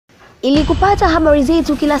Ili kupata habari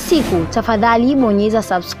zetu kila siku, tafadhali bonyeza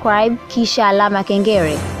subscribe kisha alama ya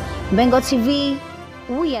kengele. Mbengo TV,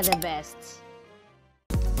 we are the best.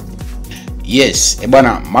 Yes,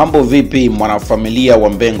 bwana, mambo vipi mwanafamilia wa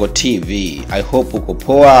Mbengo TV? I hope uko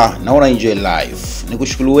poa na una enjoy life.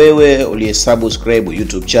 Nikushukuru wewe uliyesubscribe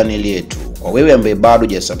YouTube channel yetu. Kwa wewe ambaye bado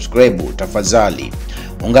hujasubscribe, tafadhali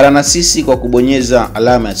ungana na sisi kwa kubonyeza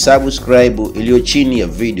alama ya subscribe iliyo chini ya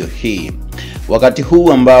video hii. Wakati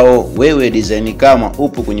huu ambao wewe design kama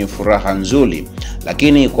upo kwenye furaha nzuri,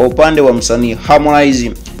 lakini kwa upande wa msanii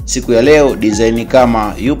Harmonize siku ya leo design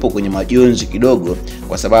kama yupo kwenye majonzi kidogo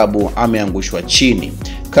kwa sababu ameangushwa chini.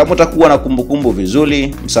 Kama utakuwa na kumbukumbu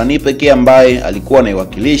vizuri, msanii pekee ambaye alikuwa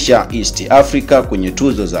anaiwakilisha East Africa kwenye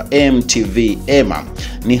tuzo za MTV EMA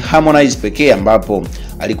ni Harmonize pekee, ambapo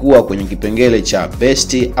alikuwa kwenye kipengele cha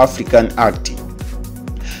Best African Act.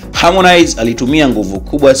 Harmonize alitumia nguvu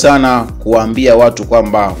kubwa sana kuwaambia watu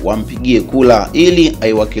kwamba wampigie kula ili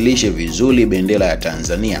aiwakilishe vizuri bendera ya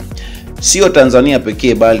Tanzania. Sio Tanzania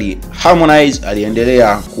pekee, bali Harmonize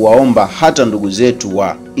aliendelea kuwaomba hata ndugu zetu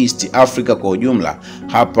wa East Africa kwa ujumla,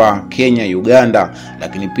 hapa Kenya, Uganda,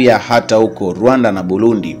 lakini pia hata huko Rwanda na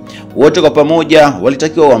Burundi. Wote kwa pamoja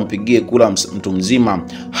walitakiwa wampigie kula mtu mzima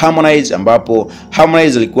Harmonize, ambapo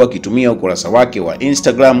Harmonize alikuwa akitumia ukurasa wake wa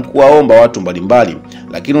Instagram kuwaomba watu mbalimbali.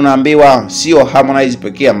 Lakini unaambiwa sio Harmonize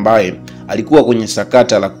pekee ambaye alikuwa kwenye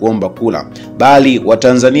sakata la kuomba kula, bali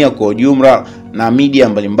Watanzania kwa ujumla na media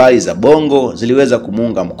mbalimbali za Bongo ziliweza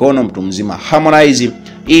kumuunga mkono mtu mzima Harmonize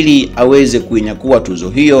ili aweze kuinyakua tuzo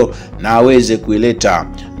hiyo na aweze kuileta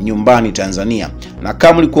nyumbani Tanzania. Na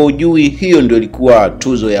kama ulikuwa ujui, hiyo ndio ilikuwa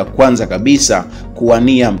tuzo ya kwanza kabisa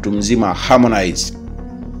kuwania mtu mzima Harmonize,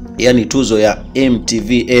 yani tuzo ya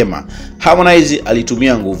MTV EMA. Harmonize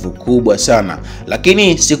alitumia nguvu kubwa sana,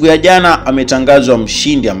 lakini siku ya jana ametangazwa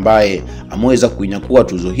mshindi ambaye ameweza kuinyakua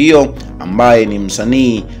tuzo hiyo, ambaye ni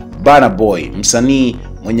msanii Burna Boy, msanii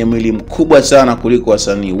mwenye mwili mkubwa sana kuliko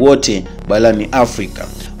wasanii wote barani Afrika.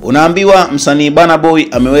 Unaambiwa msanii Burna Boy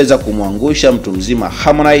ameweza kumwangusha mtu mzima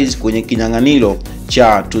Harmonize kwenye kinyang'anyiro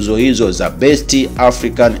cha tuzo hizo za Best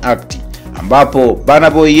African Act, ambapo Burna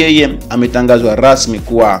Boy yeye ametangazwa rasmi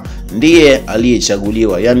kuwa ndiye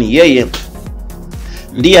aliyechaguliwa, yani yeye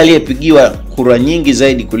ndiye aliyepigiwa kura nyingi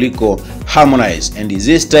zaidi kuliko Harmonize. And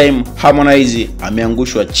this time Harmonize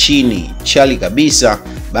ameangushwa chini chali kabisa,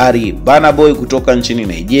 bali Burna Boy kutoka nchini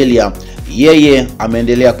Nigeria yeye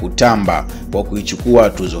ameendelea kutamba kwa kuichukua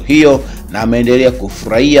tuzo hiyo na ameendelea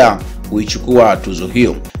kufurahia kuichukua tuzo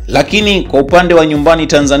hiyo. Lakini kwa upande wa nyumbani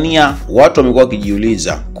Tanzania, watu wamekuwa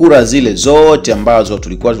wakijiuliza kura zile zote ambazo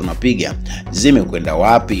tulikuwa tunapiga zimekwenda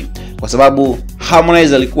wapi? Kwa sababu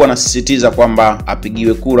Harmonize alikuwa anasisitiza kwamba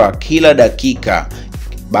apigiwe kura kila dakika.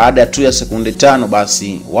 Baada tu ya sekunde 5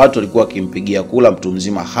 basi watu walikuwa wakimpigia kura mtu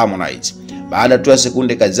mzima Harmonize. Baada tu ya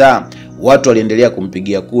sekunde kadhaa watu waliendelea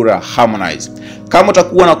kumpigia kura Harmonize. Kama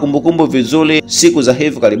utakuwa na kumbukumbu vizuri, siku za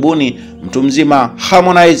hivi karibuni mtu mzima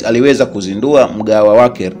Harmonize aliweza kuzindua mgawa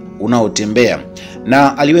wake unaotembea,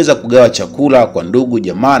 na aliweza kugawa chakula kwa ndugu,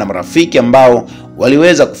 jamaa na marafiki ambao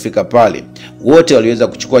waliweza kufika pale. Wote waliweza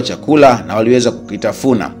kuchukua chakula na waliweza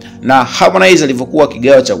kukitafuna. Na Harmonize alivyokuwa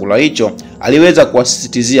akigawa chakula hicho, aliweza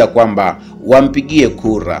kuwasisitizia kwamba wampigie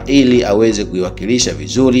kura ili aweze kuiwakilisha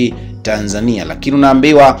vizuri Tanzania. Lakini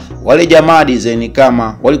unaambiwa wale jamaa design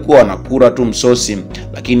kama walikuwa wanakura tu msosi,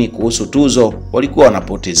 lakini kuhusu tuzo walikuwa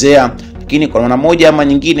wanapotezea. Lakini kwa maana moja ama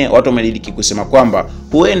nyingine watu wamediriki kusema kwamba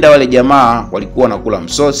huenda wale jamaa walikuwa wanakula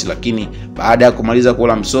msosi, lakini baada ya kumaliza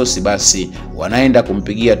kula msosi basi wanaenda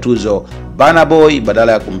kumpigia tuzo Burna Boy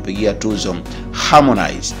badala ya kumpigia tuzo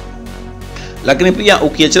Harmonize. Lakini pia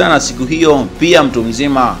ukiachana na siku hiyo, pia mtu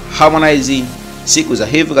mzima Harmonize siku za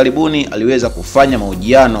hivi karibuni aliweza kufanya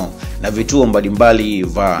mahojiano na vituo mbalimbali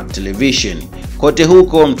vya television. Kote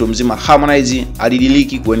huko mtu mzima Harmonize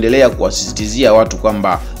alidiliki kuendelea kuwasisitizia watu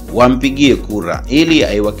kwamba wampigie kura ili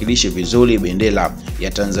aiwakilishe vizuri bendera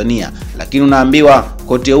ya Tanzania. Lakini unaambiwa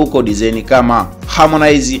kote huko design kama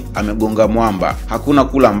Harmonize amegonga mwamba, hakuna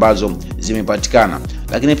kula ambazo zimepatikana.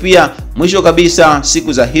 Lakini pia mwisho kabisa,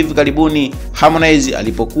 siku za hivi karibuni Harmonize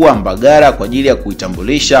alipokuwa Mbagara kwa ajili ya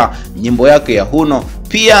kuitambulisha nyimbo yake ya Huno,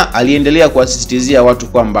 pia aliendelea kuwasisitizia watu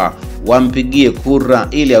kwamba wampigie kura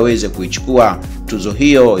ili aweze kuichukua tuzo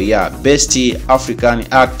hiyo ya Best African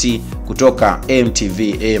Act kutoka MTV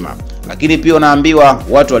EMA. Lakini pia unaambiwa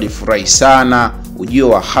watu walifurahi sana ujio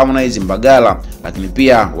wa Harmonize Mbagala, lakini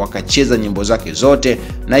pia wakacheza nyimbo zake zote,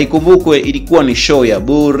 na ikumbukwe ilikuwa ni show ya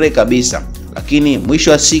bure kabisa. Lakini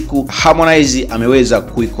mwisho wa siku Harmonize ameweza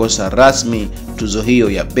kuikosa rasmi tuzo hiyo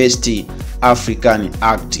ya Best African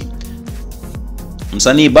Act.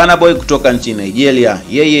 msanii Burna Boy kutoka nchini Nigeria,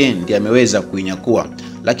 yeye ndiye ameweza kuinyakua.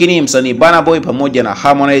 Lakini msanii Burna Boy pamoja na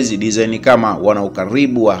Harmonize design kama wana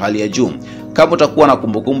ukaribu wa hali ya juu. Kama utakuwa na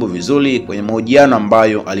kumbukumbu vizuri, kwenye mahojiano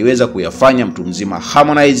ambayo aliweza kuyafanya mtu mzima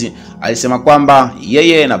Harmonize alisema kwamba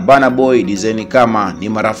yeye na Burna Boy design kama ni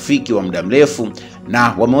marafiki wa muda mrefu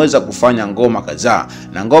na wameweza kufanya ngoma kadhaa,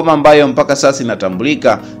 na ngoma ambayo mpaka sasa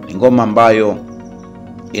inatambulika ni ngoma ambayo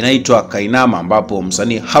inaitwa Kainama, ambapo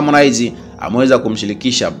msanii Harmonize ameweza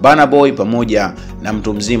kumshirikisha Burna Boy pamoja na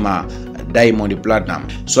mtu mzima Diamond Platinum.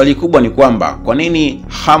 Swali kubwa ni kwamba kwa nini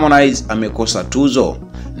Harmonize amekosa tuzo,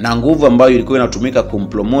 na nguvu ambayo ilikuwa inatumika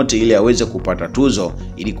kumpromote ili aweze kupata tuzo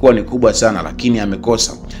ilikuwa ni kubwa sana, lakini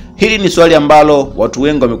amekosa. Hili ni swali ambalo watu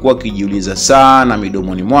wengi wamekuwa wakijiuliza sana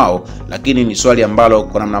midomoni mwao, lakini ni swali ambalo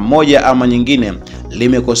kwa namna moja ama nyingine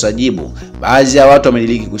limekosa jibu. Baadhi ya watu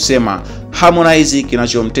wamediriki kusema Harmonize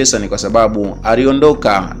kinachomtesa ni kwa sababu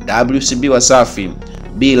aliondoka WCB Wasafi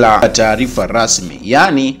bila taarifa rasmi.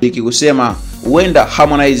 Yani ikikusema huenda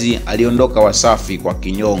Harmonize aliondoka Wasafi kwa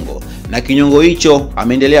kinyongo, na kinyongo hicho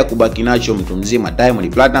ameendelea kubaki nacho mtu mzima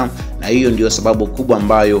Diamond Platinum, na hiyo ndio sababu kubwa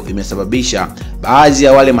ambayo imesababisha baadhi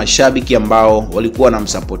ya wale mashabiki ambao walikuwa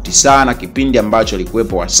wanamsapoti sana kipindi ambacho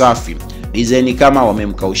alikuwepo Wasafi design kama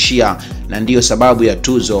wamemkaushia, na ndiyo sababu ya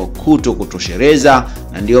tuzo kutoshereza,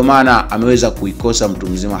 na ndiyo maana ameweza kuikosa mtu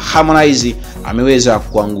mzima Harmonize, ameweza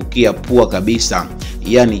kuangukia pua kabisa,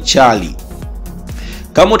 yani chali.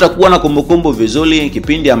 Kama utakuwa na kumbukumbu vizuri,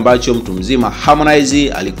 kipindi ambacho mtu mzima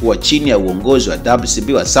Harmonize alikuwa chini ya uongozi wa WCB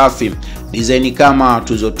Wasafi, design kama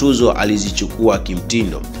tuzo alizichukua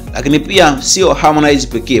kimtindo. Lakini pia sio Harmonize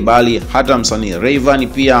pekee, bali hata msanii Rayvanny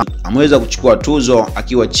pia ameweza kuchukua tuzo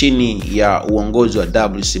akiwa chini ya uongozi wa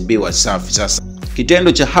WCB Wasafi. Sasa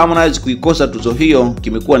kitendo cha Harmonize kuikosa tuzo hiyo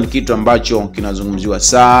kimekuwa ni kitu ambacho kinazungumziwa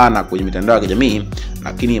sana kwenye mitandao ya kijamii,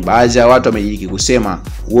 lakini baadhi ya watu wamejiki kusema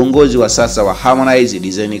uongozi wa sasa wa Harmonize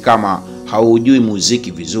design kama haujui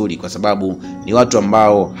muziki vizuri, kwa sababu ni watu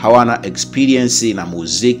ambao hawana experience na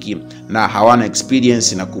muziki na hawana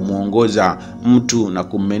experience na kumuongoza mtu na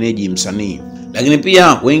kummanage msanii. Lakini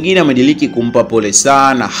pia wengine wamediliki kumpa pole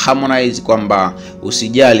sana Harmonize kwamba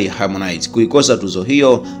usijali Harmonize, kuikosa tuzo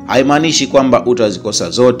hiyo haimaanishi kwamba utazikosa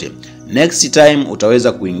zote. Next time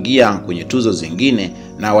utaweza kuingia kwenye tuzo zingine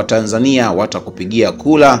na Watanzania watakupigia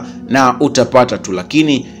kula na utapata tu,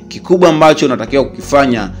 lakini kikubwa ambacho unatakiwa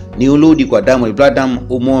kukifanya ni urudi kwa Diamond Platinum,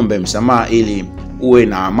 umuombe msamaha ili uwe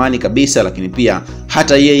na amani kabisa, lakini pia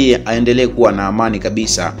hata yeye aendelee kuwa na amani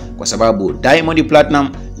kabisa, kwa sababu Diamond Platinum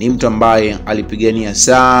ni mtu ambaye alipigania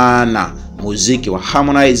sana muziki wa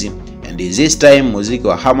Harmonize, and this time muziki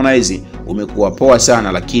wa Harmonize umekuwa poa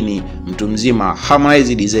sana, lakini mtu mzima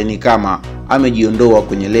Harmonize design kama amejiondoa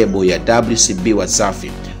kwenye lebo ya WCB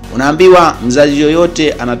Wasafi. Unaambiwa mzazi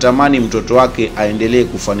yoyote anatamani mtoto wake aendelee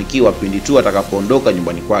kufanikiwa pindi tu atakapoondoka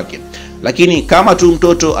nyumbani kwake, lakini kama tu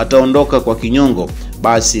mtoto ataondoka kwa kinyongo,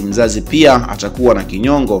 basi mzazi pia atakuwa na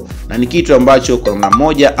kinyongo, na ni kitu ambacho kwa namna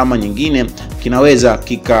moja ama nyingine kinaweza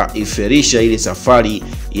kikaiferisha ile safari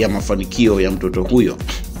ya mafanikio ya mtoto huyo.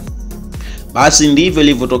 Basi ndivyo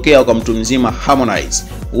ilivyotokea kwa mtu mzima Harmonize.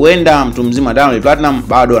 Huenda mtu mzima Diamond Platinum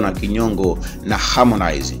bado ana kinyongo na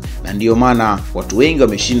Harmonize, na ndiyo maana watu wengi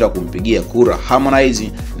wameshindwa kumpigia kura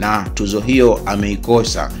Harmonize, na tuzo hiyo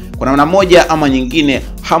ameikosa. Kwa namna moja ama nyingine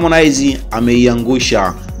Harmonize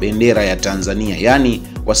ameiangusha bendera ya Tanzania,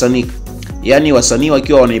 yani wasanii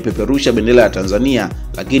wakiwa wanaipeperusha bendera ya Tanzania,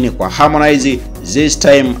 lakini kwa Harmonize this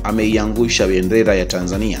time ameiangusha bendera ya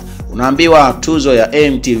Tanzania. Unaambiwa tuzo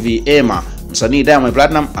ya MTV EMA msanii Diamond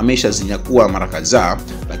Platinum ameshazinyakua mara kadhaa,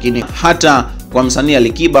 lakini hata kwa msanii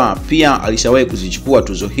Alikiba pia alishawahi kuzichukua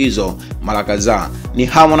tuzo hizo mara kadhaa. Ni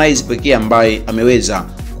Harmonize pekee ambaye ameweza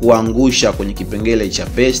kuangusha kwenye kipengele cha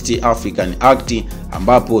Best African Act,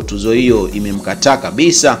 ambapo tuzo hiyo imemkataa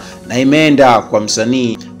kabisa na imeenda kwa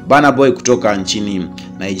msanii Burna Boy kutoka nchini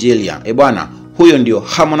Nigeria. Bwana, huyo ndio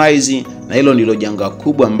Harmonize, na hilo ndilo janga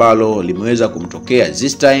kubwa ambalo limeweza kumtokea.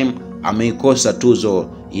 This time ameikosa tuzo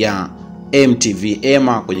ya MTV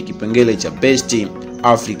EMA kwenye kipengele cha Best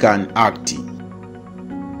African Act.